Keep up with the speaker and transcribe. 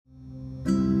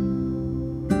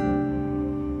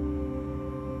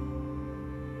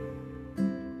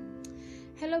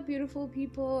beautiful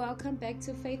people? Welcome back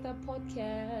to Faith Up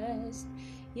Podcast.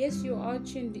 Yes, you are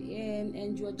tuned in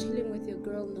and you are chilling with your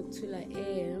girl Noctula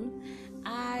M.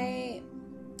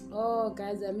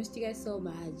 Guys, I missed you guys so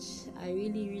much. I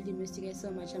really missed you guys so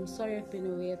much. I'm sorry I've been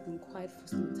away. I've been quiet for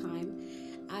some time.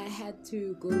 I had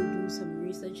to go do some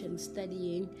research and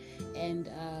studying, and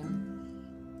I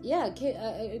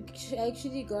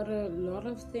actually got a lot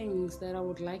of things that I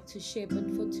would like to share.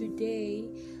 But for today,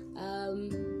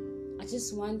 I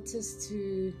just want us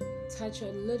to touch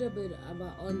a little bit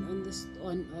about on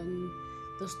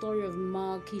the story of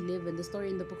Mark 11, the story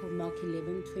in the book of Mark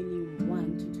 11,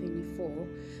 21 to 24,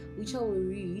 which I will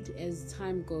read as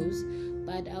time goes.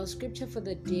 But our scripture for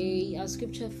the day, our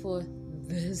scripture for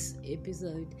this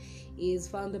episode is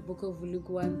found in the book of Luke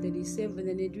 1:37,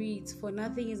 and it reads, "For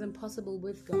nothing is impossible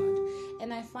with God."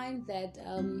 And I find that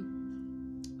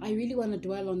I really want to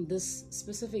dwell on this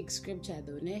specific scripture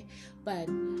though, but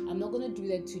I'm not going to do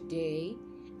that today.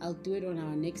 I'll do it on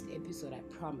our next episode, I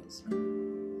promise.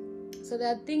 So there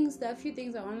are a few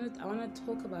things I want to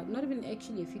talk about. Not even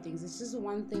actually a few things. It's just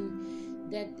one thing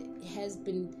that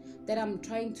I'm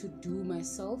trying to do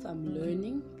myself. I'm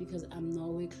learning because I'm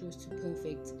nowhere close to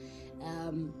perfect.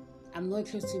 I'm nowhere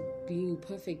close to being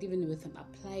perfect, even with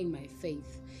applying my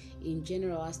faith. In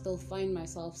general, I still find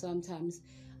myself sometimes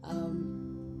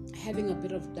having a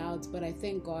bit of doubt, but I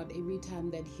thank God every time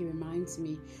that He reminds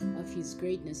me of His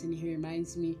greatness, and He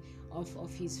reminds me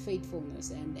of His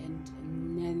faithfulness, and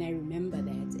I remember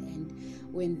that. And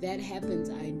when that happens,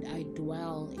 I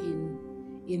dwell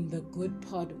in the good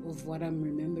part of what I'm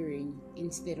remembering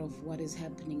instead of what is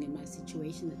happening in my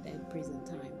situation at that present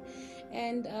time.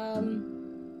 And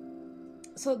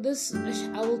so this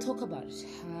I will talk about it.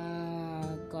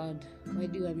 God, why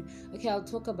do I mean? Okay, I'll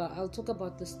talk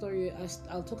about the story.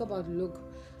 I'll talk about Luke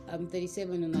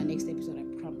 37 in our next episode, I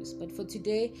promise. But for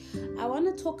today, I want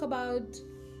to talk about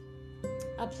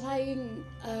applying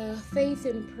faith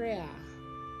in prayer.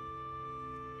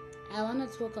 I want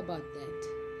to talk about that.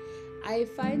 I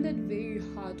find it very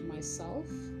hard myself,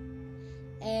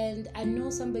 and I know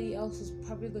somebody else is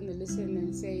probably going to listen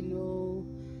and say, "No,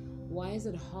 why is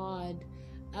it hard?"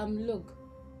 Look,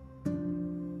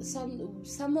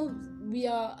 some of we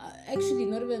are actually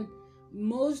not even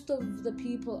most of the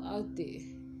people out there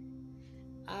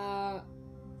are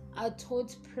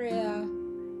taught prayer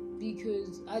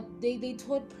because they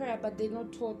taught prayer, but they're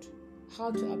not taught how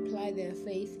to apply their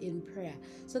faith in prayer.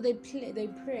 So they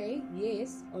pray,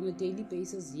 yes, on a daily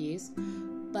basis, yes,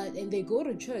 and they go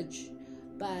to church,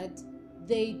 but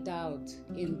they doubt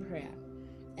in prayer.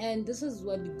 And this is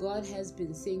what God has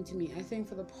been saying to me. I think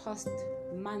for the past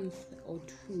month or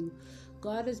two,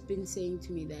 God has been saying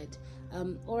to me that,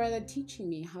 or rather teaching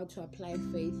me how to apply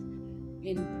faith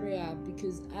in prayer,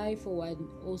 because I, for one,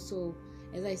 also,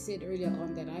 as I said earlier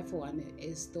on, that I, for one,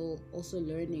 is still also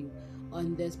learning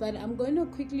on this. But I'm going to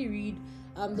quickly read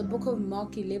the book of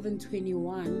Mark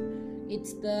 11:21.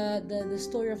 It's the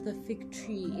story of the fig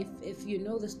tree. If you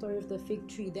know the story of the fig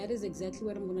tree, that is exactly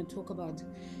what I'm going to talk about.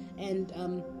 And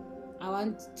I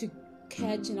want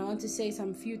to say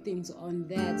some few things on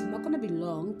that. I'm not going to be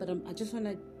long, but I just want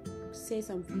to say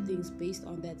some few things based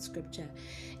on that scripture.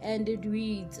 And it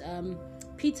reads,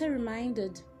 Peter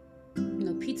remembered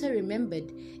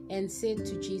and said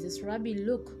to Jesus, "Rabbi,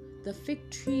 look, the fig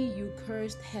tree you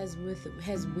cursed has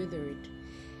withered."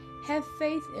 "Have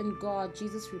faith in God,"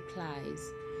 Jesus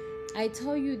replies. I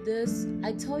tell you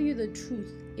the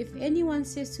truth. If anyone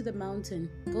says to the mountain,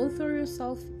 'Go throw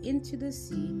yourself into the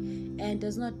sea,' and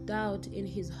does not doubt in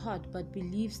his heart, but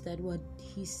believes that what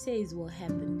he says will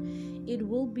happen, it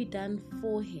will be done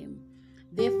for him.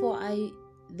 Therefore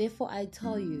I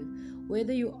tell you,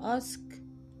 whatever you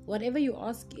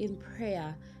ask in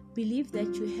prayer, believe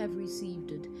that you have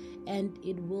received it, and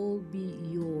it will be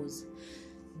yours."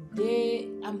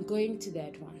 I'm going to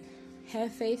that one.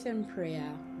 Have faith in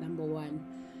prayer. Number one,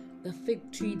 the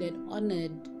fig tree that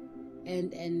honored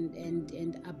and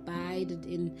abided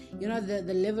in,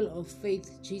 the level of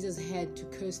faith Jesus had to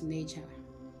curse nature.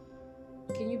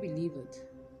 Can you believe it?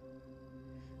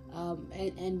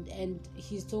 And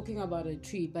he's talking about a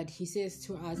tree, but he says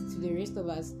to the rest of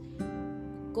us,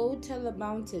 go tell the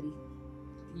mountain.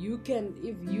 You can,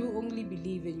 if you only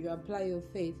believe and you apply your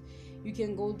faith, you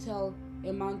can go tell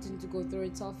a mountain to go throw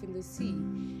itself in the sea,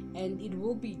 and it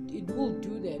will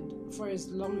do that for as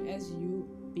long as you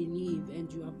believe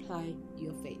and you apply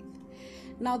your faith.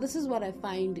 Now, this is what I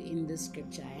find in this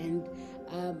scripture, and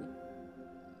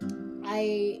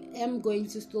I am going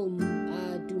to still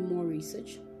do more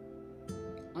research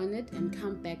on it and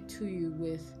come back to you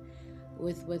with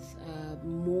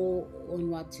more on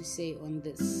what to say on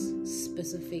this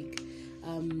specific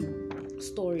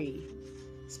story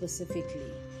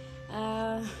specifically.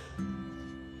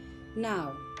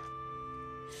 Now,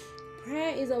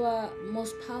 prayer is our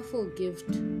most powerful gift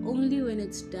only when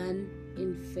it's done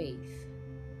in faith.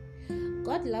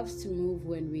 God loves to move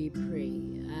when we pray.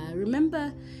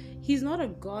 Remember, He's not a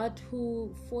God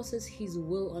who forces His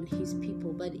will on His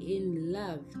people, but in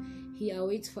love, He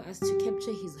awaits for us to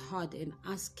capture His heart and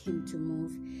ask Him to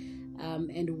move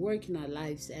and work in our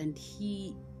lives. And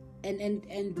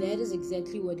that is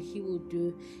exactly what He will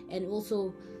do, and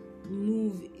also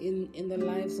move in the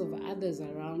lives of others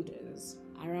around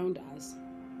us.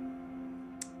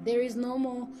 There's no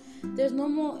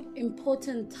more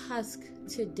important task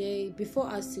before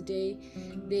us today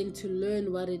than to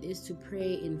learn what it is to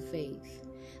pray in faith.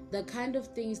 The kind of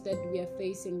things that we are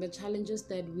facing, the challenges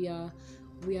that we are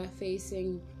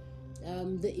facing,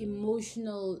 the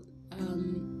emotional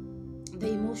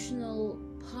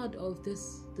part of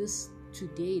this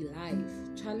today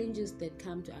life, challenges that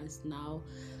come to us now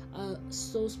are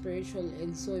so spiritual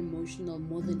and so emotional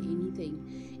more than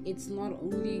anything. It's not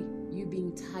only you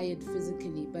being tired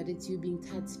physically, but it's you being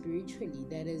tired spiritually.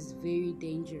 That is very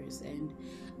dangerous. And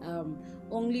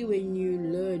only when you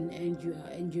learn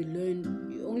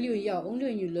only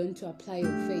when you learn to apply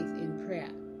your faith in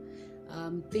prayer,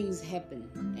 things happen,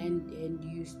 and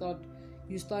you start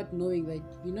knowing that,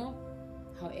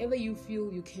 however you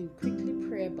feel, you can quickly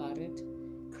pray about it,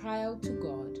 cry out to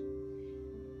God,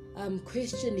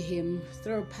 question Him,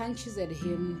 throw punches at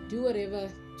Him, do whatever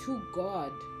to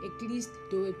God, at least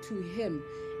do it to Him,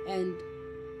 and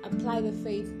apply the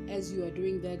faith as you are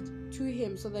doing that to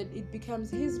Him, so that it becomes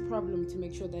His problem to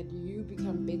make sure that you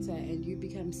become better and you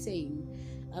become sane,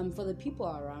 for the people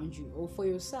around you or for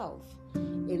yourself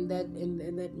in that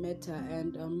matter.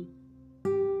 And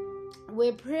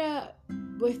where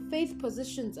faith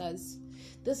positions us,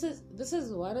 this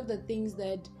is one of the things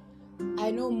that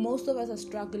I know most of us are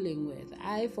struggling with.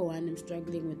 I, for one, am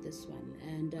struggling with this one,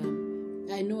 and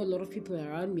I know a lot of people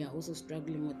around me are also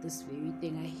struggling with this very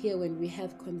thing. I hear when we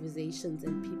have conversations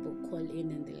and people call in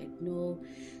and they're like, "No,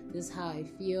 this is how I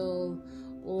feel,"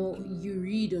 or you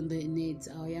read on the internet,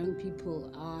 our young people,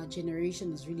 our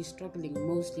generation is really struggling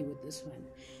mostly with this one.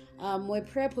 Where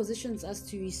prayer positions us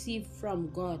to receive from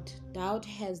God, doubt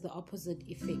has the opposite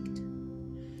effect.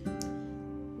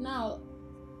 Now,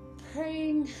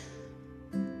 praying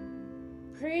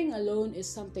alone is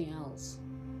something else.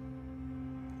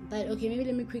 But okay, maybe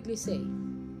let me quickly say.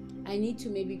 I need to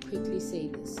maybe quickly say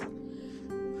this.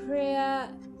 Prayer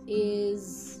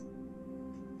is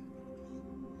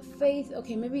faith.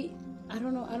 Okay, maybe I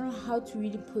don't know how to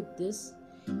really put this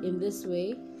in this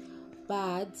way,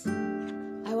 but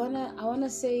I wanna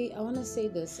say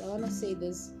this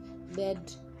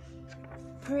that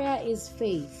prayer is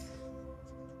faith,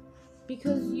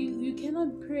 because you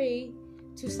cannot pray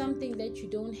to something that you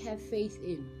don't have faith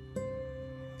in.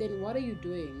 Then what are you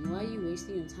doing? Why are you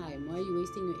wasting your time? Why are you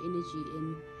wasting your energy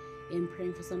in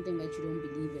praying for something that you don't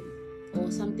believe in,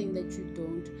 or something that you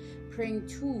don't praying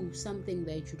to something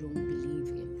that you don't believe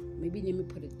in? Maybe let me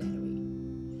put it that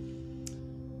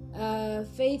way.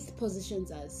 Faith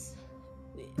positions us.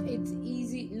 It's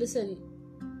easy. Listen,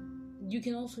 you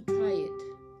can also try it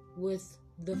with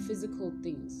the physical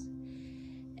things.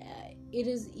 It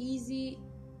is easy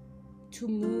to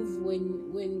move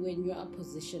when you are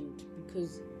positioned,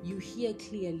 because you hear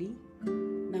clearly,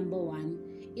 number one,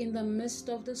 in the midst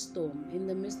of the storm, in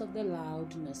the midst of the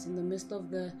loudness, in the midst of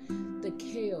the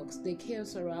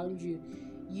chaos around you,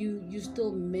 you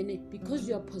still manage, because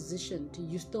you are positioned,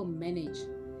 you still manage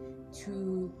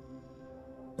to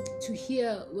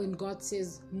hear when God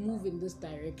says, move in this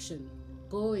direction,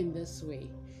 go in this way,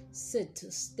 sit,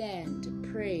 stand,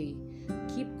 pray,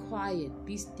 keep quiet,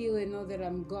 be still and know that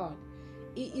I'm God.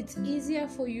 It's easier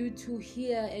for you to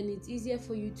hear, and it's easier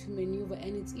for you to maneuver,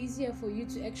 and it's easier for you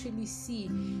to actually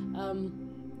see,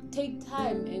 take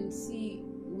time and see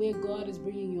where God is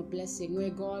bringing your blessing,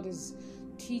 where God is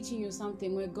teaching you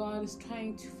something, where God is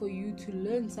trying for you to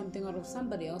learn something out of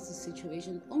somebody else's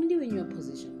situation, only when you're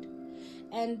positioned.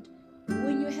 And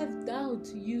when you have doubt,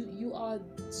 you are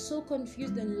so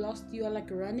confused and lost. You are like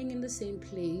running in the same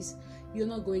place. You're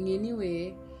not going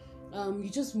anywhere.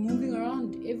 You're just moving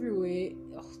around everywhere.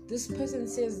 This person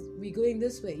says we're going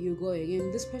this way, you're going,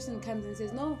 and this person comes and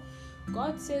says, no,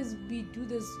 God says we do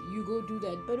this, you go do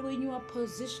that. But when you are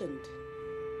positioned,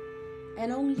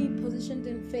 and only positioned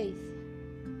in faith,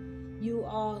 you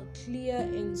are clear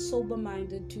and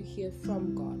sober-minded to hear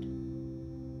from God.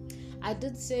 I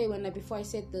did say before I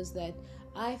said this, that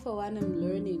I, for one, am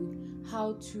learning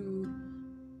how to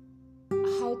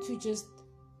just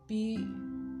be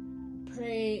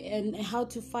pray and how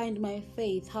to find my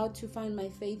faith, how to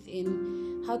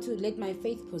let my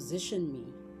faith position me.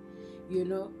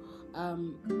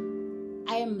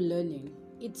 I am learning.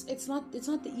 It's not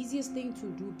the easiest thing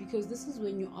to do, because this is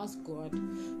when you ask God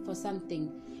for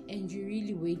something and you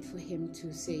really wait for him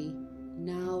to say,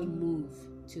 now move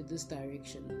to this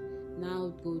direction,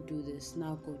 now go do this,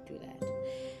 now go do that.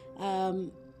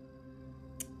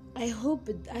 I hope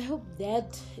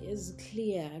that is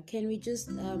clear. Can we just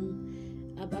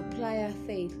apply our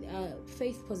faith?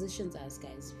 Faith positions us,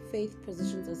 guys. Faith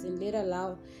positions us, and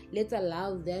let's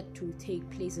allow that to take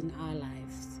place in our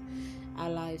lives.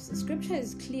 The scripture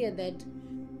is clear that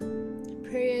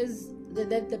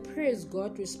the prayers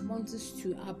God responds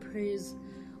to are prayers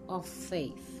of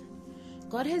faith.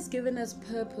 God has given us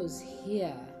purpose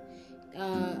here.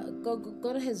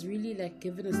 God has really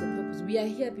given us a purpose. We are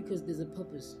here because there's a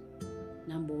purpose.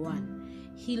 Number one,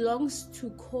 he longs to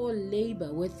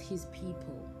co-labor with his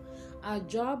people. Our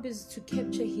job is to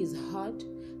capture his heart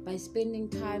by spending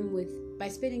time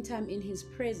in his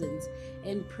presence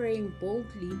and praying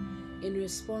boldly in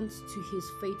response to his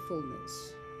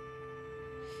faithfulness.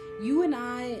 You and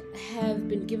I have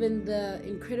been given the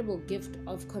incredible gift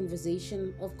of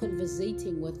conversating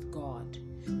with God,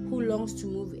 who longs to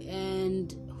move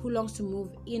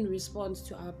in response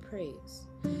to our prayers.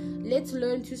 Let's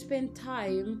learn to spend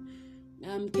time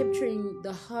capturing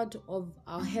the heart of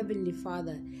our Heavenly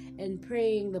Father and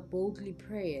praying the boldly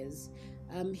prayers.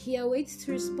 He awaits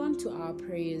to respond to our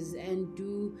prayers and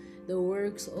do the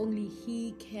works only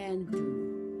he can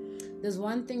do. There's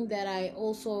one thing that I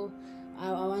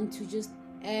want to just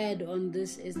add on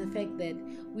this, is the fact that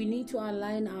we need to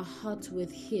align our hearts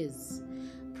with his.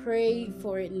 Pray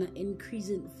for an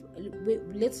increase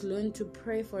let's learn to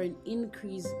pray for an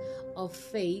increase of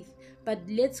faith, but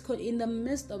in the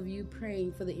midst of you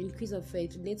praying for the increase of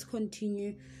faith, let's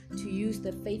continue to use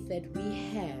the faith that we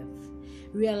have,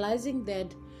 realizing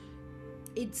that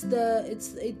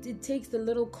it takes the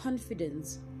little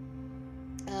confidence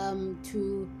that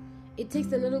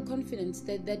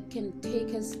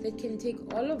can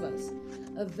take all of us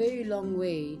a very long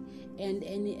way, and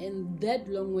that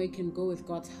long way can go with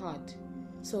God's heart.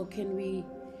 So can we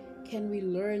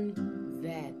learn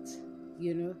that?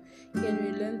 Can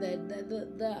we learn that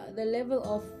the level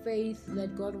of faith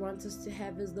that God wants us to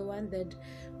have is the one that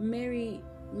Mary,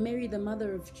 the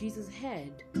mother of Jesus,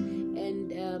 had?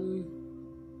 And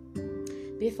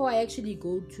before I actually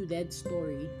go to that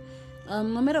story,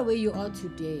 no matter where you are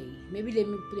today, maybe let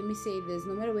me say this: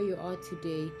 no matter where you are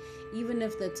today, even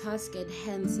if the task at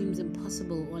hand seems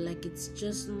impossible or like it's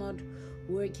just not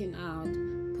working out,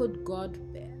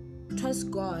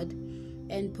 trust God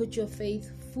and put your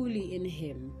faith fully in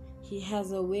him. He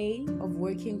has a way of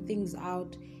working things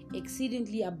out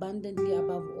exceedingly abundantly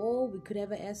above all we could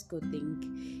ever ask or think,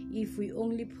 if we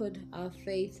only put our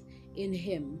faith in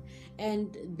him.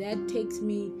 And that takes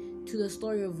me to the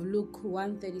story of Luke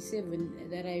 1:37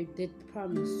 that I did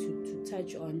promise to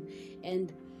touch on.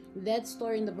 And that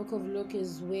story in the book of Luke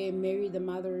is where Mary, the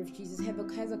mother of Jesus,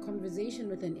 has a conversation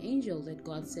with an angel that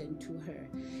God sent to her,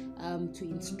 to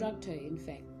instruct her, in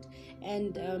fact.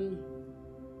 And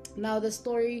now the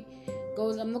story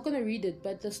goes, I'm not going to read it,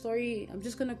 but I'm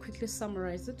just going to quickly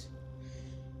summarize it.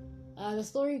 The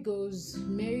story goes,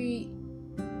 Mary,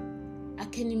 I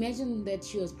can imagine that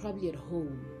she was probably at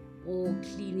home or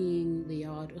cleaning the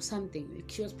yard or something.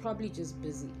 She was probably just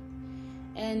busy.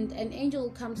 And an angel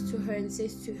comes to her and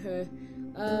says to her,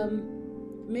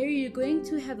 Mary, you're going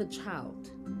to have a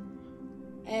child,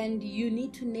 and you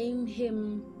need to name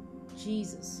him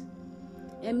Jesus.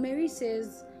 And Mary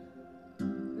says,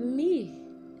 me?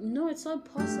 No, it's not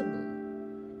possible.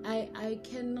 I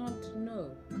cannot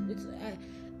know.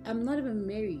 I'm not even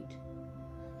married.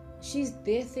 She's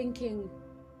there thinking,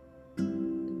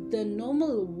 the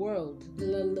normal world,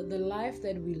 the life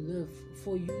that we live,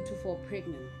 for you to fall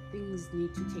pregnant, things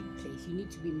need to take place. You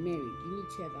need to be married. You need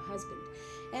to have a husband,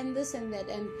 and this and that.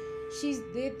 And she's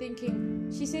there thinking,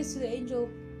 she says to the angel,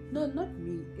 no, not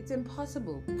me. It's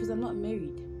impossible because I'm not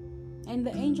married. And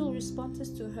the angel responds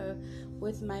to her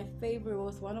with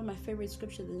one of my favorite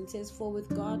scriptures, and it says, for with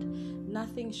God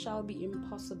nothing shall be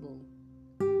impossible.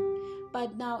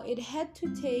 But now I had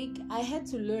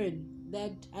to learn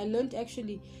that, I learned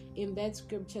actually in that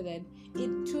scripture that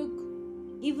it took,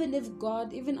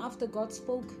 even after God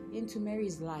spoke into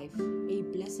Mary's life a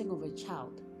blessing of a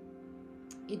child,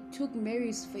 it took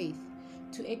Mary's faith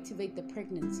to activate the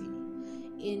pregnancy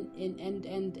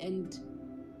and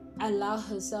allow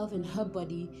herself and her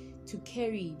body to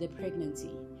carry the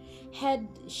pregnancy. Had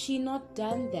she not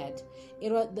done that,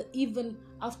 it was even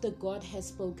after God has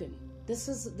spoken, This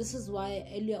is why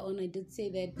earlier on I did say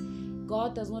that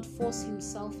God does not force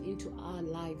himself into our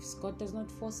lives. God does not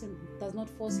force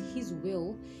his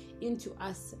will into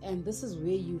us. And this is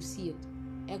where you see it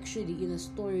actually in a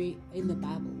story in the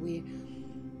Bible, where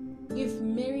if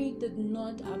Mary did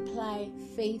not apply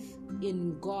faith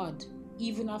in God,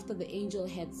 even after the angel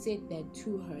had said that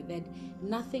to her, that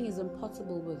nothing is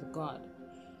impossible with God,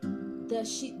 that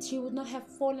she would not have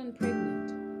fallen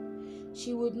pregnant.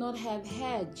 She would not have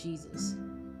had Jesus.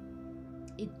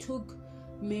 It took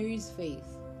Mary's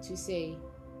faith to say,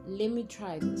 let me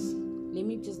try this. Let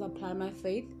me just apply my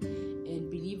faith and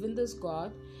believe in this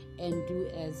God and do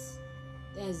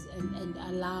and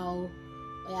allow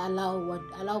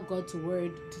God's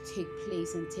word to take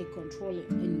place and take control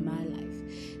in my life.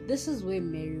 This is where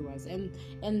Mary was, and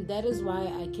that is why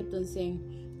I kept on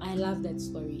saying I love that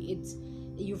story.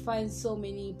 You find so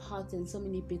many parts and so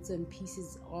many bits and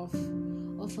pieces of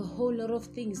a whole lot of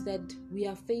things that we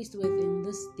are faced with in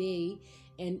this day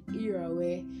and era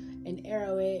where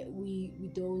we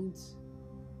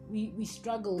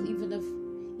struggle,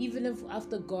 even if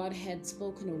after God had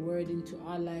spoken a word into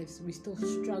our lives, we still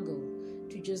struggle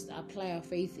to just apply our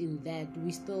faith in that.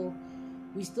 We still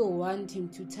want him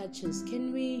to touch us.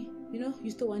 Can we, you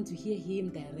still want to hear him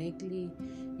directly,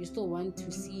 you still want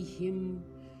to see him.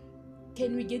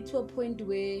 Can we get to a point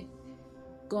where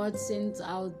God sends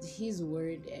out his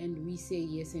word and we say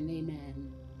yes and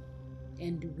amen,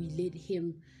 and we let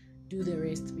him do the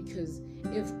rest? Because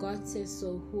if God says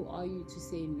so, who are you to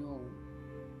say no?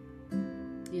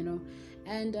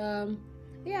 And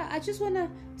I just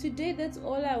wanna, today that's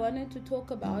all I wanted to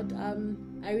talk about. I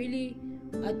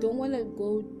don't want to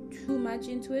go too much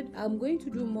into it. I'm going to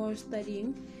do more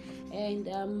studying, and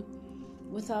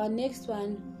with our next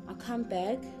one I come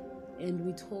back and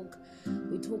we talk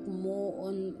more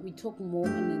on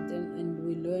it, and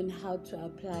we learn how to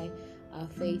apply our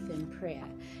faith and prayer.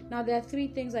 Now there are 3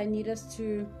 things I need us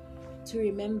to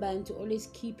remember and to always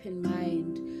keep in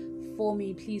mind. For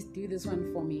me, please do this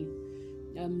one for me.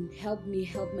 Help me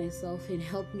help myself, and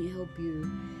help me help you.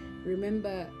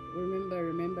 Remember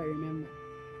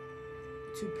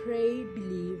to pray,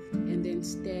 believe, and then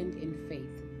stand in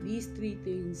faith. These 3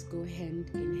 things go hand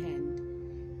in hand.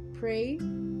 Pray,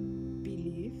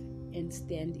 believe, and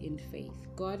stand in faith.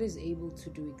 God is able to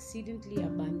do exceedingly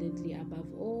abundantly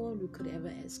above all we could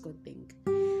ever ask or think.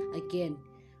 Again,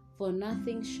 for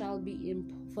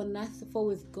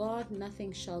with God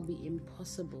nothing shall be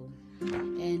impossible.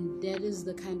 And that is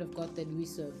the kind of God that we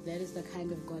serve. That is the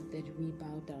kind of God that we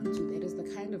bow down to. That is the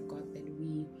kind of God that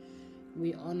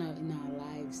we honor in our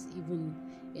lives, even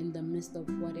in the midst of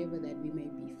whatever that we may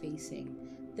be facing.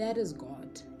 That is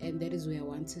God, and that is where I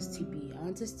want us to be. I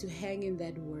want us to hang in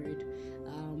that word.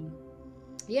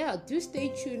 Do stay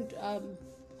tuned.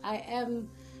 I am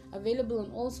available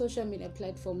on all social media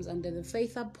platforms under the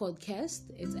Faith Up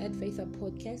Podcast. It's at Faith Up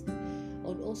Podcast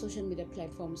on all social media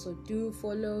platforms. So do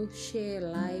follow, share,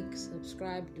 like,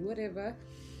 subscribe, do whatever,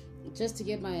 just to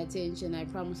get my attention. I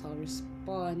promise I'll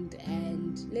respond,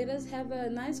 and let us have a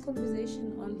nice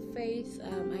conversation on faith.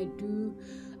 I do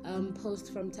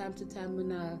post from time to time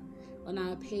on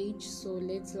our page, so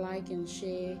let's like and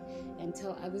share and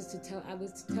tell others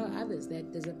that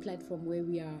there's a platform where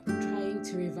we are trying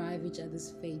to revive each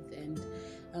other's faith and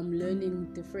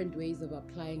learning different ways of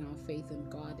applying our faith in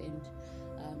God and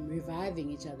reviving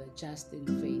each other just in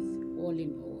faith, all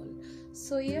in all.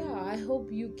 So I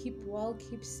hope you keep well,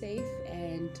 keep safe,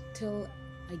 and till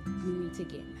we meet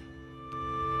again.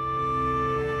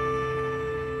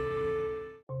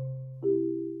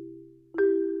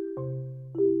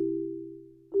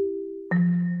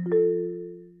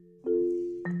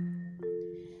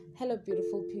 Hello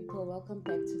beautiful people, welcome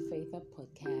back to Faith Up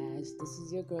Podcast. This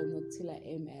is your girl Notila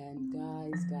M, and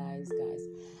guys,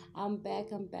 I'm back.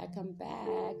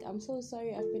 I'm so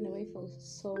sorry I've been away for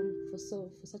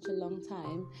such a long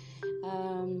time.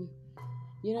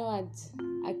 You know what,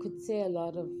 I could say a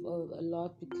lot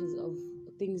because of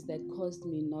things that caused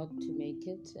me not to make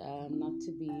it, not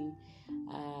to be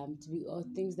or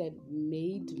things that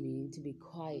made me to be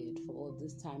quiet for all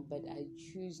this time, but I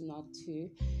choose not to.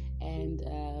 And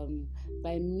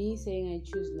by me saying I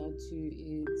choose not to,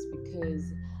 it's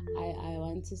because I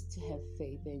want us to have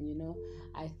faith. And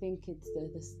I think it's the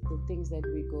things that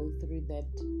we go through that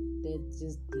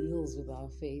just deals with our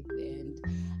faith. And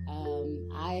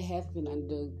I have been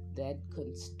under that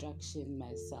construction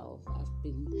myself. I've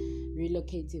been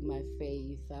relocating my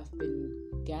faith. I've been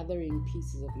gathering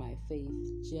pieces of my faith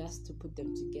just to put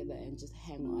them together and just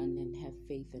hang on and have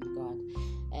faith in God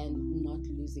and not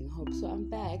losing hope. So I'm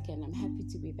back, and I'm happy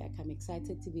to be back. I'm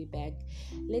excited to be back.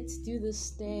 Let's do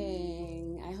this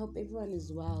thing. I hope everyone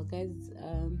is well, guys.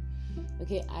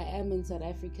 Okay, I am in South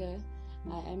Africa.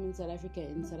 In South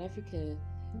Africa,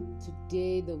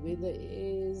 today the weather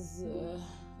is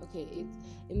okay.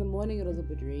 In the morning it was a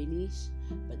bit rainish,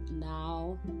 but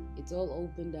now it's all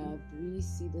opened up. We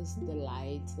see the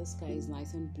light. The sky is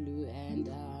nice and blue, and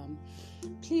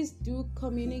please do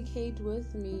communicate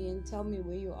with me and tell me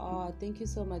where you are. Thank you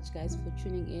so much, guys, for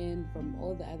tuning in from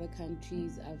all the other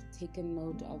countries. I've taken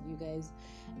note of you guys.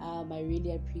 I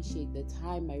really appreciate the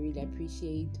time. I really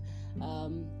appreciate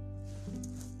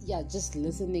just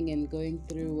listening and going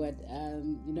through what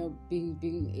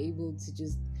being able to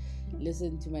just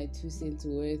listen to my 2 cents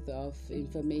worth of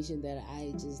information that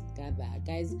I just gather.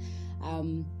 Guys,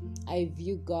 I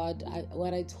view God,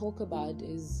 what I talk about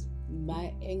is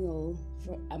my angle.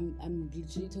 I'm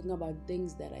literally talking about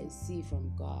things that I see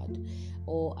from God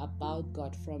or about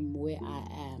God from where I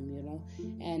am,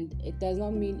 and it does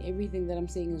not mean everything that I'm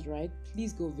saying is right.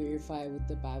 Please go verify with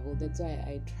the Bible. That's why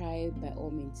I try by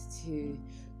all means to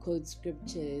quote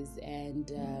scriptures,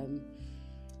 and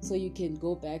so you can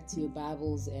go back to your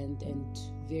Bibles and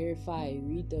verify,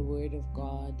 read the Word of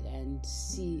God, and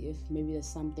see if maybe there's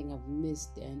something I've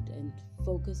missed, and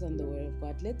focus on the Word of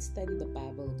God. Let's study the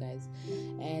Bible, guys,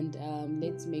 and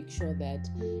let's make sure that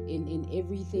in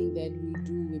everything that we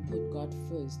do, we put God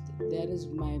first. That is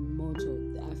my motto.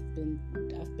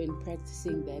 I've been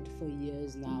practicing that for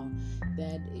years now,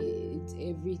 that it's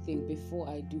everything. Before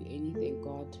I do anything,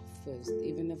 God first.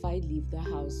 Even if I leave the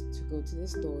house to go to the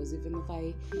stores, even if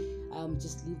I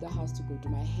just leave the house to go do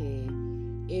my hair,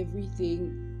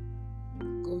 everything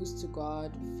goes to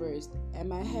God first.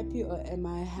 Am I happy or am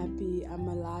I happy? I'm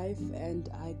alive, and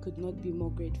I could not be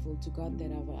more grateful to God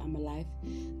that I'm alive,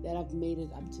 that I've made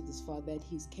it up to this far, that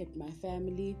He's kept my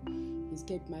family, He's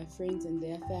kept my friends and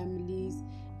their families,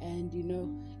 and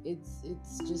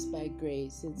it's just by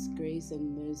grace. It's grace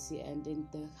and mercy. And in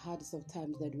the hardest of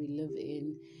times that we live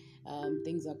in,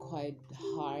 things are quite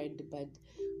hard, but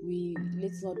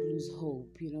let's not lose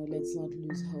hope. Let's not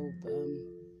lose hope.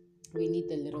 We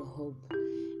need a little hope.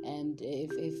 And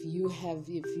if you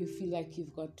feel like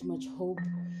you've got too much hope,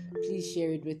 please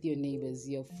share it with your neighbors,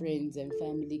 your friends and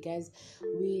family. Guys,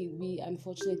 we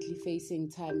unfortunately facing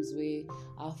times where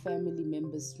our family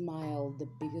members smile the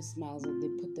biggest smiles, or they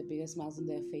put the biggest smiles on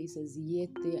their faces, yet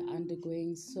they're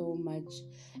undergoing so much.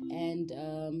 And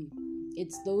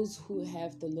it's those who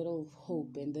have the little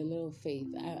hope and the little faith.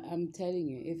 I'm telling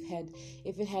you,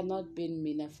 if it had not been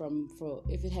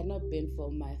if it had not been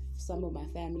for some of my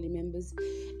family members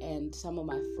and some of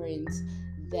my friends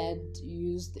that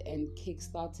used and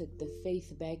kickstarted the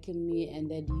faith back in me, and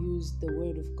that used the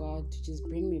Word of God to just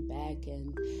bring me back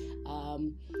and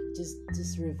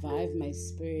just revive my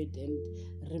spirit and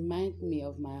remind me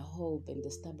of my hope and the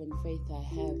stubborn faith I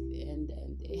have. And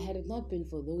had it not been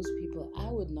for those people, I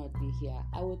would not be here.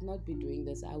 I would not be doing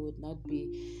this. I would not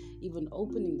be even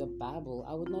opening the Bible.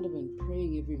 I would not have been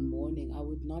praying every morning. I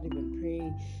would not even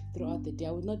pray throughout the day.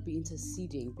 I would not be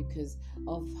interceding because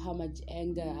of how much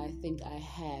anger I think I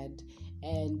had,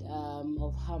 and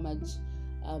of how much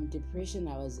depression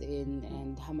I was in,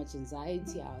 and how much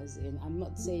anxiety I was in. I'm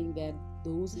not saying that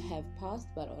those have passed,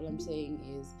 but all I'm saying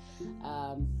is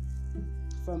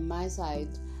from my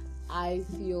side, I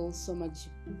feel so much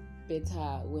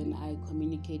better when I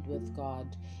communicate with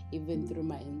God, even through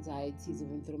my anxieties,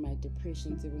 even through my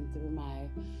depressions, even through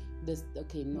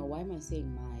why am I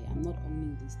saying I'm not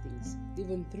owning these things,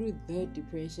 even through the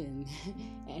depression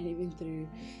and even through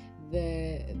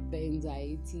the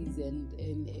anxieties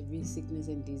and every sickness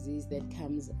and disease that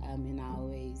comes in our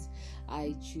ways.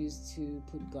 I choose to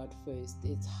put God first.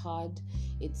 It's hard,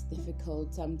 it's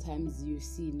difficult. Sometimes you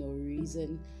see no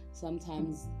reason.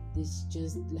 Sometimes it's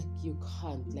just like you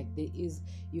can't. Like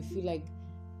you feel like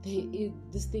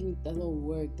this thing doesn't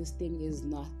work. This thing is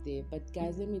not there. But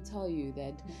guys, let me tell you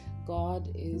that God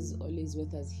is always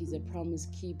with us. He's a promise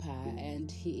keeper,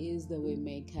 and He is the way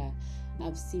maker.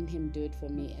 I've seen Him do it for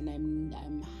me, and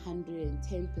I'm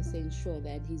 110% sure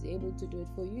that He's able to do it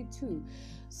for you too.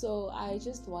 So I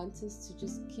just want us to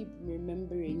just keep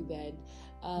remembering that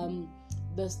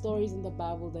the stories in the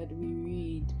Bible that we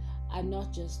read are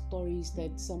not just stories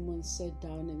that someone sat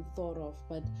down and thought of,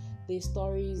 but they're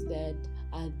stories that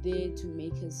are there to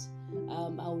make us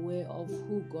aware of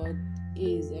who God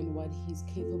is and what He's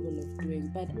capable of doing.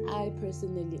 But I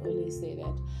personally always say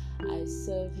that I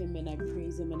serve Him and I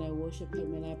praise Him and I worship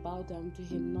Him and I bow down to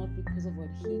Him, not because of what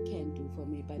He can do for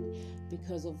me, but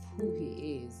because of who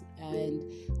He is. And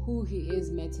who He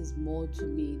is matters more to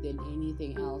me than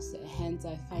anything else. Hence,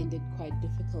 I find it quite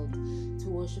difficult to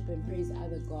worship and praise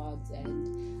other gods,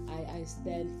 and I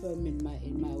stand firm in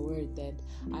my word that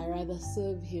I rather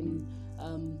serve Him,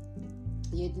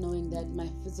 yet knowing that my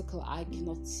physical eye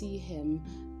cannot see Him,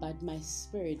 but my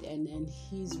spirit and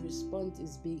His response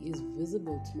is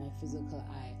visible to my physical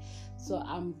eye. So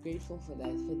I'm grateful for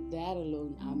that. For that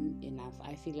alone, I'm enough.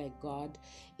 I feel like God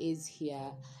is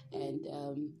here, and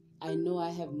I know I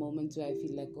have moments where I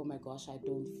feel like, oh my gosh, I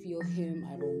don't feel Him.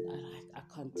 I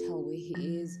can't tell where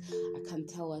He is. I can't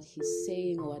tell what He's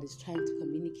saying or what He's trying to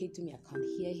communicate to me. I can't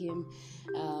hear Him.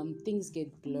 Things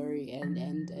get blurry, and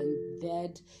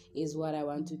that is what I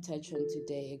want to touch on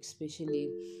today, especially.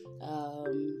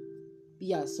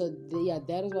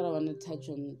 That is what I want to touch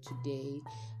on today,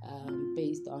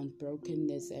 based on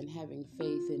brokenness and having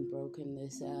faith in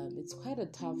brokenness. It's quite a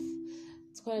tough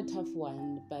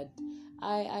one, but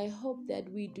I hope that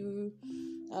we do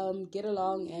get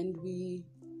along and we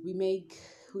make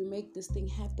this thing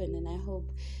happen. And I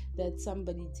hope that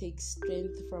somebody takes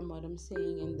strength from what I'm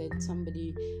saying, and that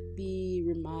somebody be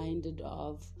reminded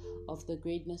of the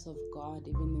greatness of God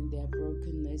even in their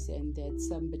brokenness, and that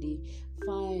somebody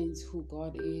finds who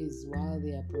God is while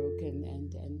they are broken.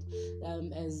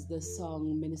 And as the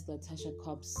song Minister Tasha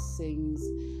Cobbs sings,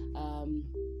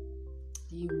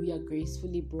 we are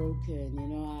gracefully broken.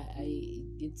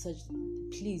 It's such.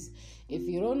 Please, if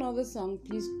you don't know the song,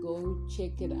 please go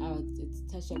check it out. It's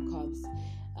Tasha Cobbs,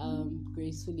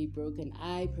 Gracefully Broken.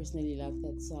 I personally love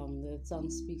that song. That song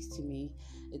speaks to me.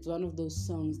 It's one of those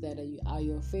songs that are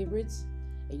your favorites,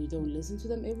 and you don't listen to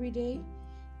them every day,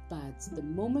 but the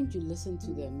moment you listen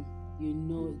to them, you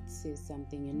know it says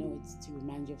something, you know it's to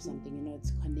remind you of something, you know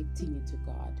it's connecting you to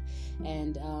God.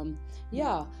 And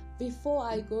before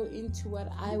I go into what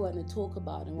I want to talk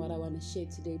about and what I want to share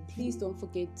today, please don't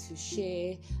forget to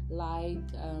share, like,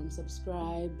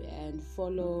 subscribe, and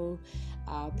follow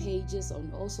our pages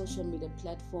on all social media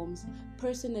platforms.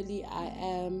 Personally, I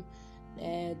am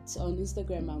on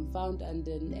Instagram. I'm found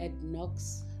under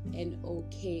 @Noks,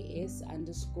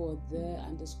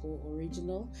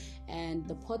 NOKS_the_original, and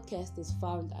the podcast is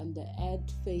found under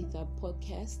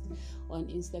 @FaithUp_Podcast on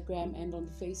Instagram, and on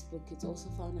Facebook it's also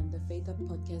found under Faith Up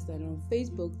Podcast. And on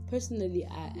Facebook, personally,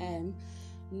 I am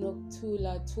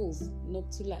Nokuthula Tools,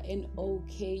 Nokuthula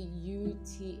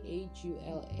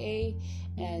NOKUTHULA,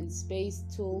 and Space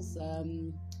Tools,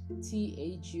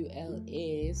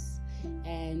 THULAS.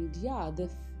 And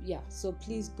so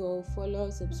please go follow,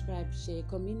 subscribe, share,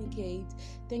 communicate.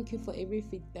 Thank you for every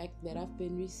feedback that I've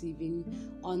been receiving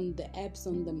on the apps,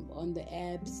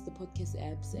 the podcast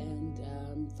apps, and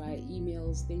via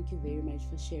emails. Thank you very much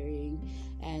for sharing,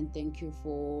 and thank you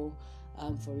for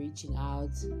reaching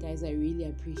out, guys. I really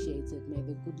appreciate it. May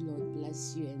the good Lord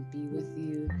bless you and be with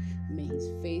you. May His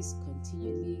face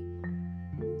continually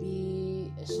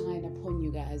be a shine upon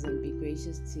you guys and be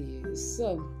gracious to you.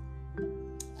 So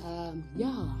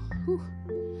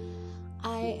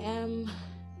I am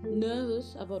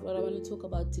nervous about what I want to talk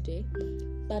about today,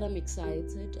 but I'm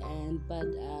excited, but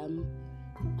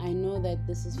I know that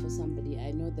this is for somebody.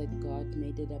 I know that God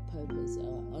made it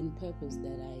on purpose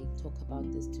that I talk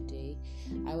about this today.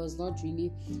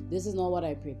 This is not what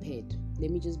I prepared.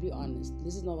 Let me just be honest.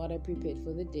 This is not what I prepared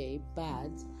for the day,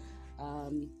 but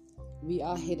we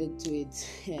are headed to it,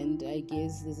 and I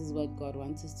guess this is what God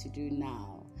wants us to do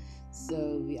now.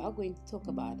 So we are going to talk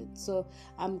about it. So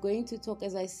I'm going to talk,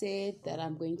 as I said, that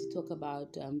I'm going to talk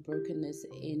about brokenness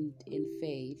in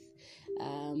faith.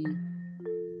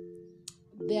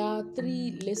 There are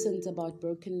 3 lessons about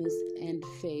brokenness and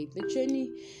faith. The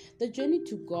journey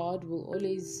to God will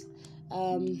always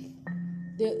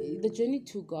the journey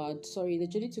to God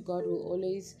will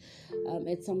always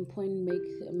at some point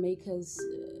make us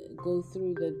go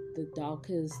through the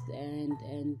darkest and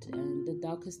the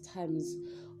darkest times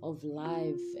of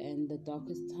life, and the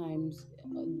darkest times,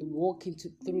 walking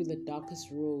through the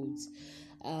darkest roads.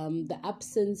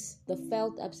 The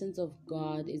felt absence of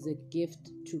God is a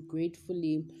gift to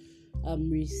gratefully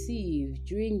receive.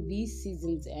 During these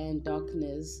seasons and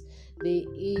darkness,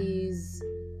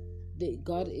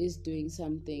 God is doing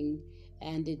something,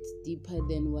 and it's deeper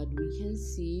than what we can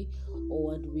see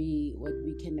or what we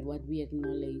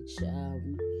acknowledge.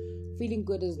 Feeling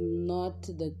good is not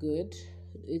the good.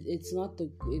 It's not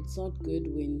good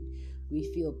when we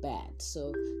feel bad.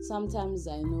 So sometimes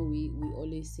I know we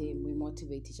always say, we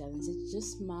motivate each other and say,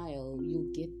 just smile,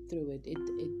 you'll get through it.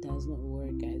 It does not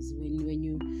work, guys. When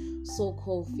you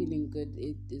so-called feeling good,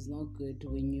 it is not good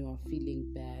when you are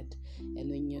feeling bad and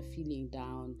when you're feeling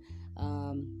down.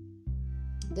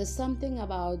 There's something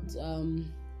about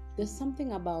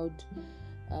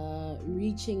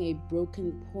reaching a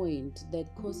broken point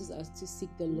that causes us to seek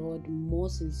the Lord more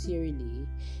sincerely.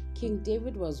 King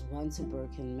David was once a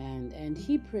broken man, and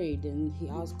he prayed and he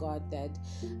asked God that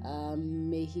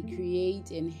may he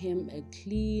create in him a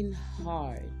clean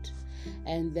heart.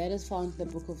 And that is found in the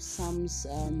book of Psalms.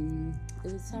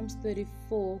 Is it Psalms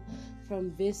 34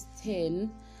 from verse 10?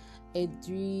 It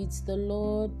reads, the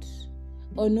Lord...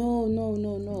 Oh,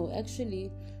 no.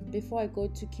 Actually, before I go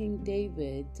to King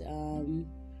David,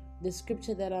 the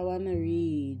scripture that I want to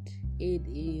read, it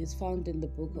is found in the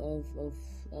book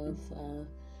of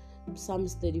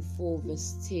Psalms 34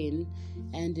 verse 10,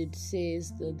 and it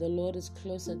says the Lord is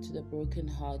closer to the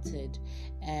brokenhearted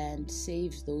and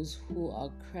saves those who are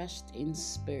crushed in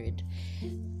spirit.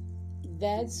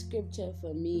 That scripture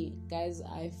for me, guys,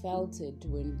 I felt it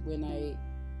when I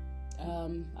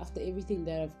after everything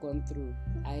that I've gone through,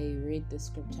 I read the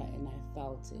scripture and I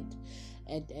felt it.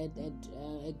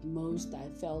 At most, I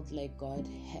felt like God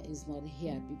is not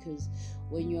here, because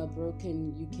when you are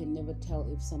broken, you can never tell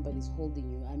if somebody's holding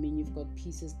you. I mean, you've got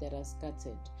pieces that are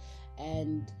scattered,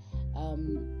 and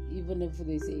even if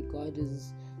they say God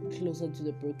is closer to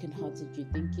the brokenhearted, you're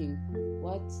thinking,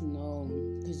 what? No,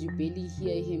 because you barely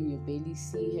hear him, you barely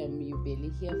see him, you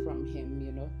barely hear from him,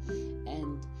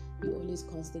 and you're always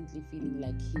constantly feeling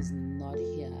like he's not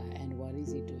here, and what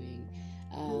is he doing?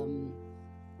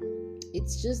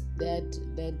 It's just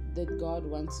that God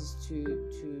wants us to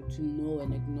know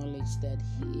and acknowledge that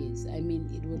he is. I mean,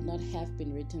 it would not have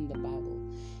been written in the Bible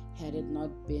had it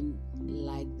not been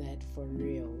like that for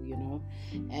real,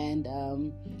 And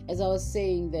as I was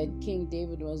saying, that King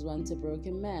David was once a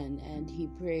broken man, and he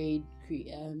prayed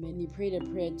a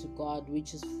prayer to God,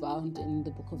 which is found in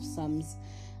the book of Psalms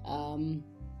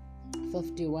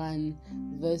 51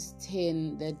 verse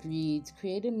 10, that reads,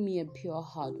 create in me a pure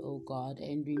heart, O God,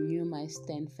 and renew my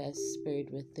steadfast spirit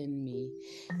within me.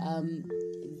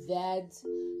 That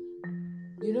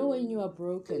when you are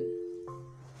broken,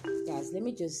 guys, let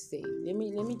me just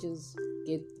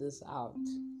get this out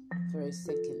for a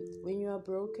second. When you are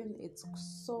broken, it's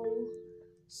so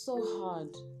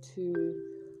hard to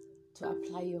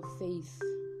apply your faith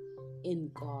in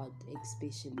God,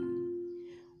 especially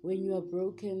when you are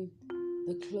broken.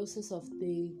 The closest of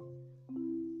thing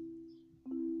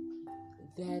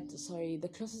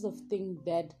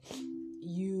that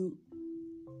you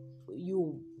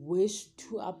wish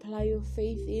to apply your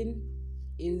faith in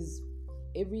is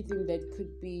everything that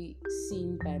could be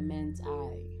seen by man's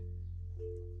eye.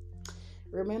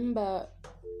 Remember,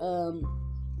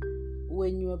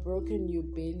 when you are broken, you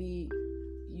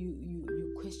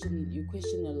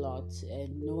question a lot,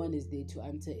 and no one is there to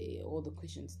answer all the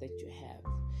questions that you have.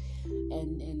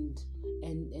 And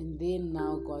then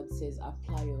now God says,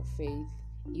 apply your faith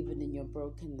even in your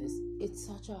brokenness. It's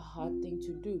such a hard thing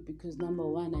to do, because number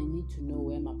one, I need to know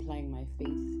where I'm applying my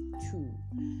faith to.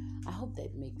 I hope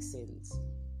that makes sense.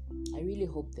 I really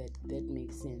hope that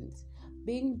makes sense.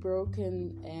 Being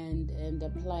broken and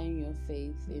applying your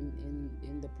faith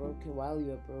in the broken while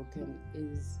you're broken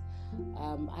is,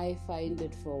 I find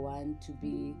it, for one, to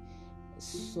be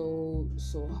so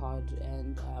hard,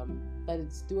 and but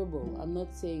it's doable. I'm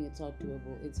not saying it's not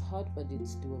doable. It's hard, but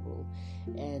it's doable,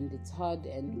 and it's hard,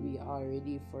 and we are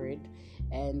ready for it.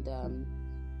 And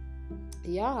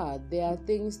there are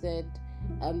things that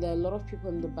there are a lot of people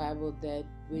in the Bible that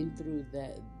went through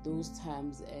those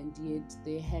times, and yet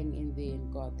they hang in there in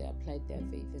God. They applied their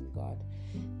faith in God.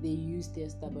 They used their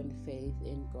stubborn faith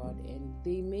in God, and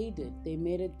they made it. They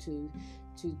made it to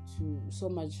so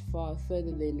much far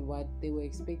further than what they were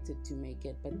expected to make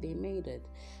it, but they made it.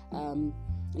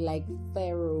 Like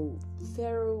Pharaoh,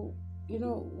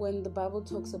 when the Bible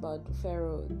talks about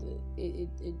Pharaoh,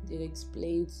 it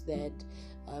explains that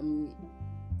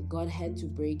God had to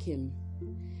break him,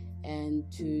 and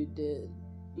to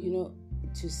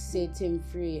set him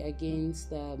free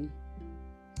against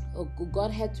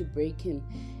God had to break him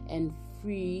and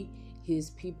free his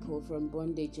people from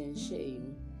bondage and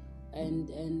shame. And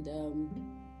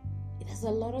there's a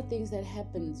lot of things that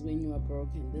happens when you are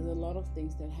broken. There's a lot of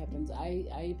things that happens.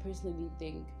 I personally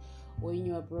think when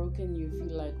you are broken, you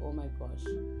feel like, oh my gosh,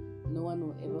 no one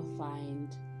will ever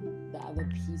find the other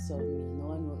piece of me. No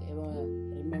one will ever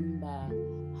remember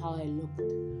how I looked.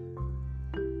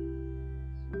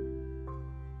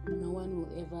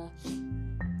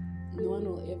 No no one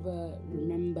will ever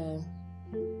remember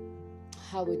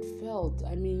how it felt.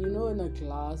 I mean, when a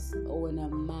glass or when a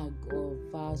mug or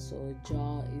vase or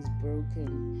jar is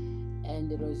broken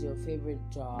and it was your favorite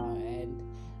jar, and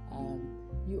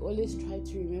you always try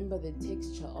to remember the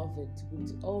texture of it.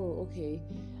 Oh, okay,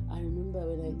 I remember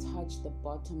when I touched the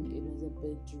bottom, it was a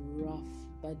bit rough,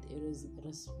 but it was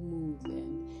smooth,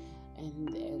 and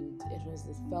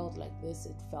it felt like this,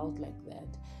 it felt like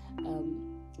that.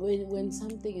 When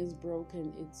something is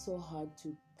broken, it's so hard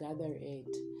to gather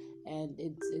it, and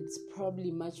it's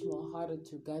probably much more harder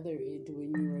to gather it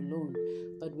when you're alone.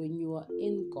 But when you are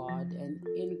in God and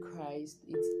in Christ,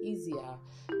 it's easier,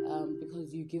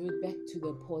 because you give it back to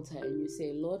the potter and you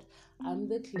say, Lord, I'm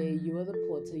the clay, you are the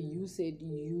potter. You said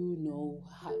you know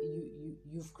how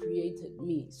you've created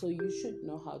me, so you should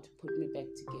know how to put me back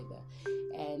together.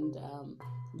 And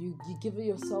you give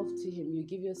yourself to Him, you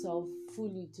give yourself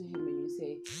fully to Him, and you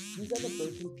say, these are the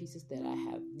broken pieces that I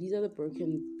have, these are the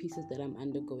broken pieces that I'm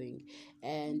undergoing,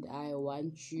 and I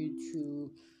want you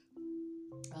to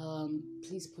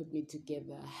please put me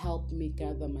together, help me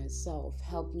gather myself,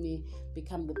 help me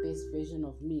become the best version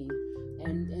of me.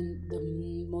 And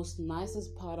the most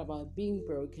nicest part about being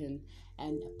broken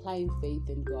and applying faith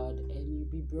in God, and you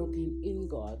be broken in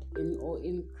God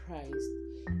in Christ,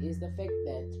 is the fact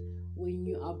that when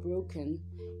you are broken,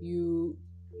 you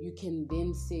can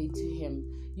then say to Him,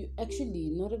 you actually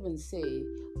not even say,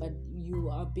 but you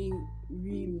are being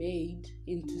remade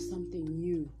into something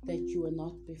new that you were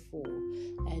not before,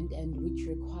 and which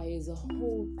requires a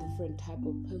whole different type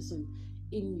of person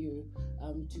in you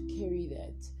to carry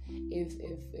that. If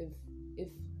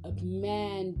a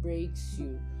man breaks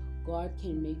you, God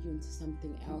can make you into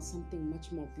something else, something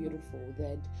much more beautiful,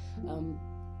 that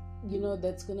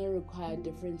that's going to require a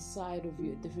different side of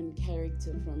you, a different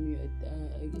character from you,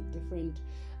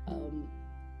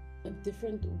 a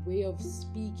different way of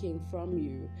speaking from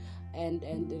you, and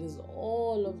it is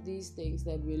all of these things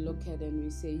that we look at and we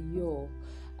say,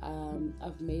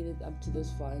 I've made it up to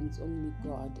this far, and it's only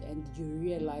God. And you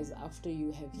realize after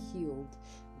you have healed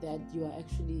that you are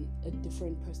actually a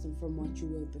different person from what you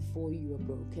were before you were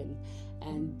broken.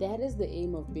 And that is the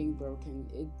aim of being broken.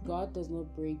 God does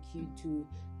not break you to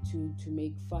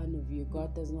make fun of you.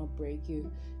 God does not break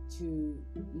you to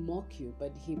mock you,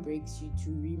 but He breaks you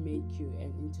to remake you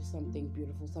and into something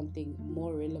beautiful, something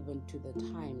more relevant to the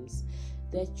times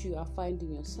that you are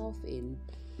finding yourself in.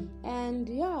 And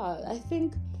I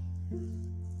think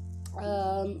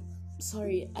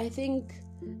I think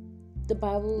the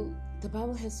Bible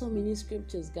has so many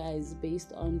scriptures, guys,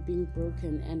 based on being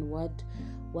broken and what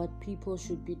people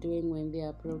should be doing when they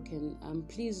are broken.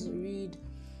 Please read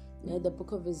the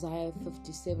book of Isaiah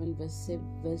 57 verse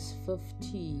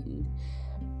 15.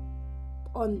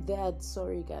 On that,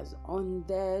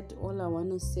 all I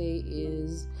want to say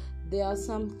is there are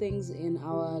some things in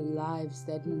our lives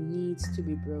that needs to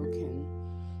be broken.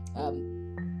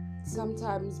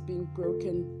 Sometimes being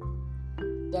broken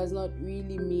does not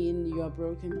really mean you are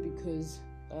broken because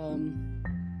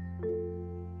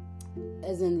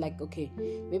as in, like, okay,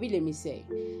 maybe let me say,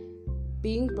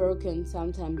 being broken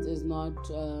sometimes is not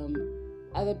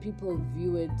other people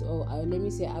view it, or let me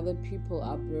say other people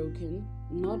are broken,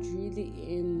 not really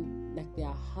in like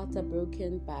their hearts are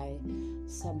broken by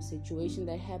some situation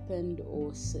that happened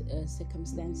or a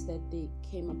circumstance that they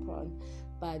came upon,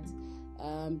 but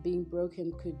being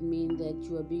broken could mean that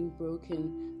you are being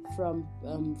broken from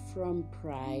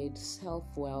pride,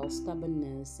 self-will,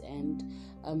 stubbornness, and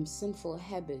sinful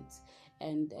habits,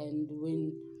 and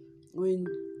when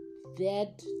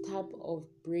that type of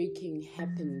breaking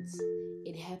happens,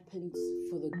 it happens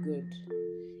for the good.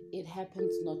 It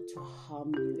happens not to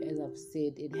harm you, as I've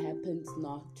said. It happens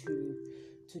not to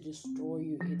destroy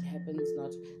you. It happens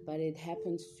not, but it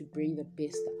happens to bring the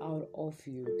best out of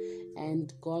you.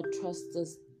 And God trusts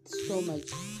us so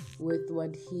much with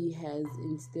what He has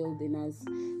instilled in us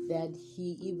that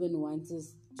He even wants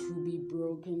us to be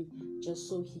broken just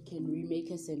so He can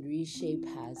remake us and reshape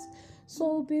us.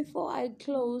 So before I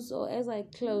close, or as I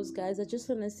close, guys, I just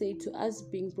want to say, to us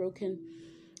being broken,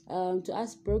 to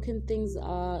us broken things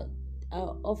are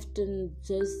often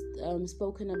just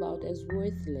spoken about as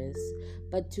worthless,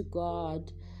 but to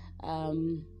God,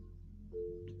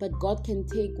 but God can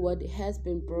take what has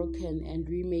been broken and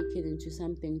remake it into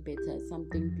something better,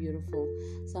 something beautiful,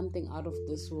 something out of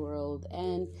this world.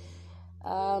 And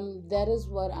that is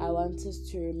what I want us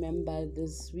to remember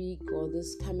this week or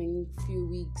this coming few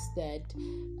weeks, that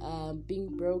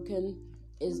being broken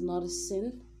is not a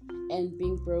sin. and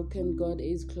being broken, God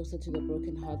is closer to the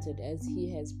brokenhearted, as He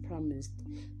has promised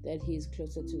that He is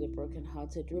closer to the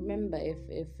brokenhearted. Remember,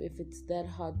 if it's that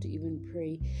hard to even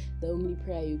pray, the only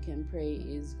prayer you can pray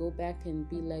is go back and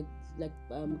be like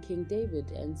King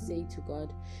David and say to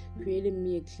God, create in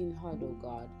me a clean heart, oh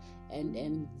God,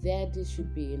 and that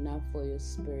should be enough for your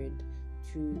spirit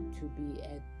to be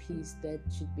at peace. That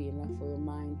should be enough for your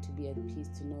mind to be at peace,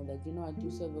 to know that you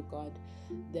serve a God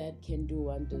that can do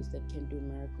wonders, that can do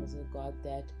miracles, a God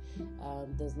that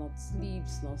does not sleep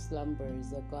nor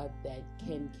slumbers, a God that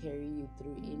can carry you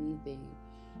through anything,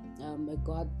 a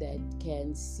God that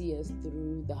can see us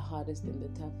through the hardest and the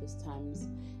toughest times.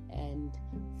 And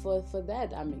for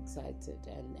that, I'm excited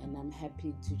and I'm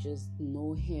happy to just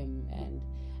know Him. And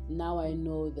now I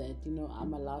know that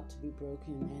I'm allowed to be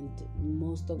broken, and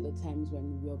most of the times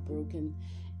when we are broken,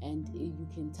 and you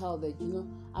can tell that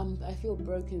I feel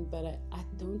broken, but I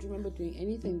don't remember doing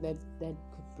anything that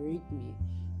could break me.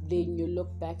 Then you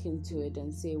look back into it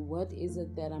and say, what is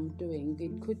it that I'm doing?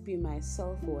 It could be my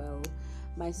self-will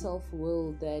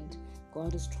that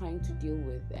God is trying to deal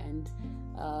with, and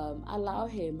allow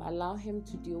him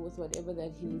to deal with whatever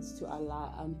that He needs to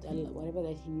whatever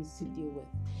that He needs to deal with.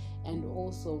 And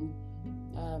also,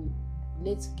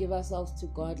 let's give ourselves to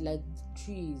God like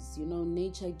trees.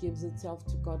 Nature gives itself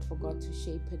to God for God to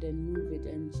shape it and move it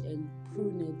and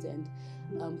prune it and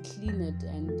clean it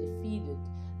and feed it.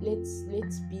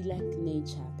 Let's be like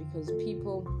nature, because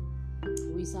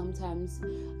we sometimes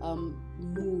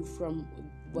move from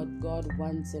what God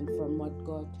wants and from what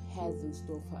God has in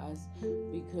store for us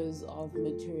because of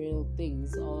material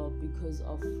things, or because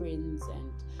of friends,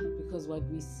 and because what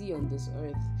we see on this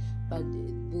earth. But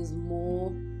there's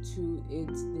more to it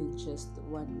than just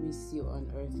what we see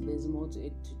on earth. There's more to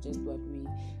it to just what we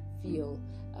feel.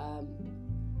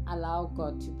 Allow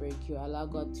God to break you, allow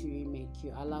God to remake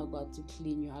you, allow God to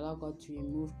clean you, allow God to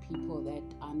remove people that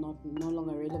are no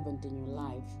longer relevant in your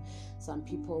life. Some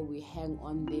people, we hang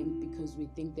on them because we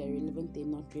think they're relevant. They're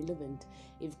not relevant.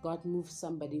 If God moves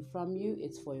somebody from you,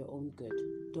 it's for your own good.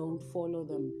 Don't follow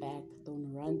them back.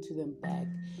 Don't run to them back.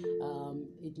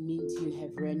 It means you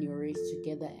have run your race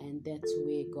together, and that's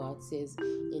where God says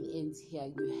it ends here.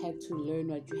 You had to learn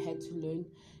what you had to learn.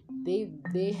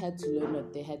 They had to learn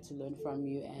what they had to learn from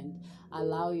you, and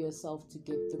allow yourself to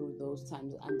get through those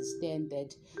times. Understand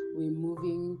that we're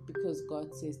moving because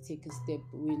God says take a step.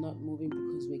 We're not moving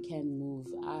because we can move.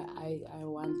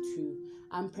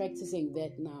 I'm practicing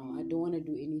that now. I don't want to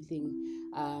do anything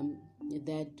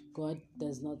that God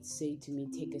does not say to me,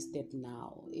 take a step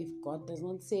now. If God does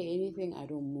not say anything, I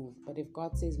don't move. But if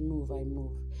God says move, I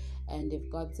move. And if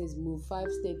God says move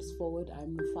 5 steps forward, I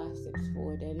move 5 steps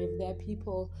forward. And if there are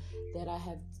people that I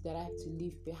have to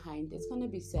leave behind, it's going to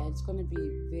be sad. It's going to be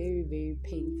very, very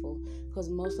painful, because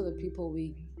most of the people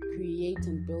we create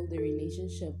and build a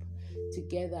relationship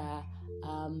together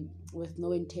with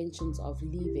no intentions of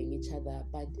leaving each other.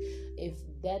 But if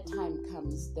that time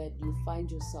comes that you find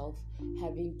yourself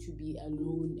having to be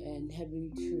alone and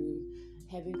having to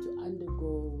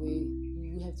undergo, where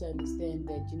you have to understand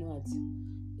that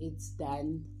it's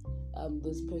done.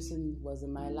 This person was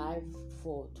in my life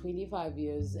for 25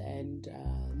 years, and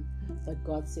but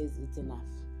God says it's enough.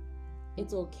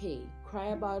 It's okay. Cry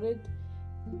about it.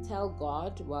 Tell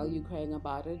God while you're crying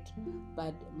about it,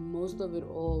 but most of it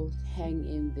all, hang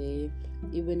in there.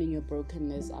 Even in your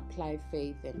brokenness, apply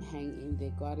faith and hang in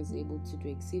there. God is able to do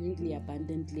exceedingly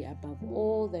abundantly above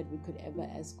all that we could ever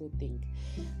ask or think.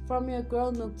 From your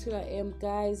girl Noctula M,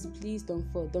 guys, please don't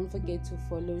forget to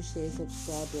follow, share,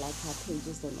 subscribe, like our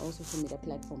pages on all social media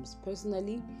platforms.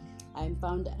 Personally, I'm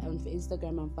found on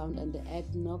Instagram. I'm found under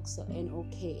 @Noks,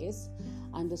 NOKS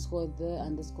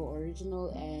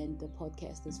 _the_original, and the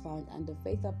podcast is found under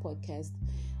Faith Up Podcast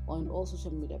on all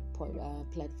social media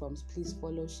platforms. Please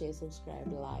follow, share, subscribe,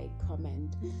 like,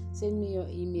 comment, send me your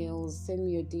emails, send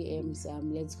me your DMs.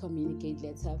 Let's communicate,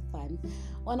 let's have fun.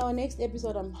 On our next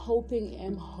episode, I'm hoping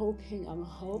and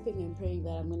praying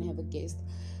that I'm going to have a guest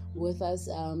with us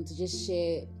to just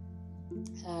share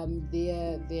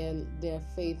their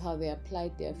faith, how they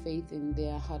applied their faith in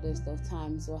their hardest of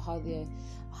times, or how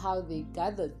they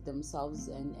gathered themselves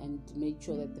and make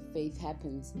sure that the faith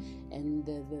happens, and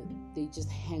they just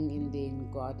hang in there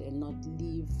in God and not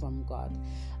leave from God.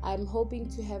 I'm hoping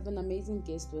to have an amazing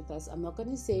guest with us. I'm not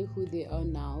going to say who they are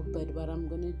now, but what I'm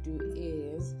going to do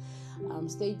is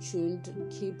stay tuned,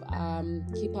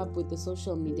 keep up with the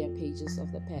social media pages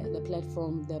of the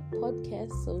platform, the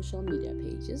podcast social media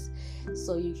pages,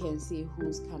 so you can see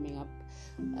who's coming up,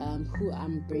 who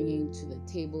I'm bringing to the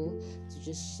table to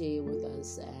just share with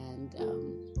us, and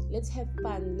let's have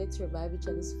fun, let's revive each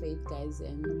other's faith, guys,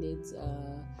 and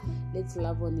let's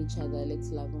love on each other, let's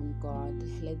love on God,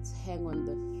 let's hang on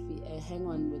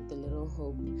with the little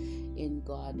hope in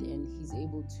God, and He's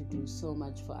able to do so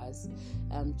much for us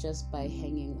just by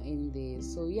hanging in there.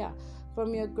 So yeah,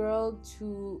 from your girl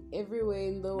to everywhere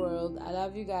in the world, I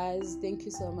love you guys. Thank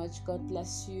you so much. God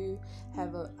bless you.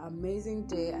 Have an amazing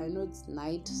day. I know it's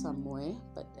night somewhere,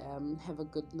 but have a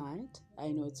good night. I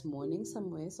know it's morning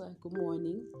somewhere, so good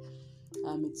morning.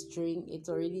 It's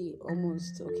already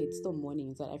almost okay. It's still morning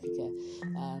in South Africa,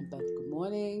 but good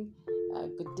morning,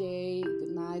 good day,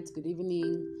 good night, good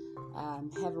evening.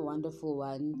 Have a wonderful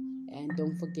one, and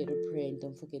don't forget to pray, and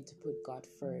don't forget to put God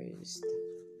first.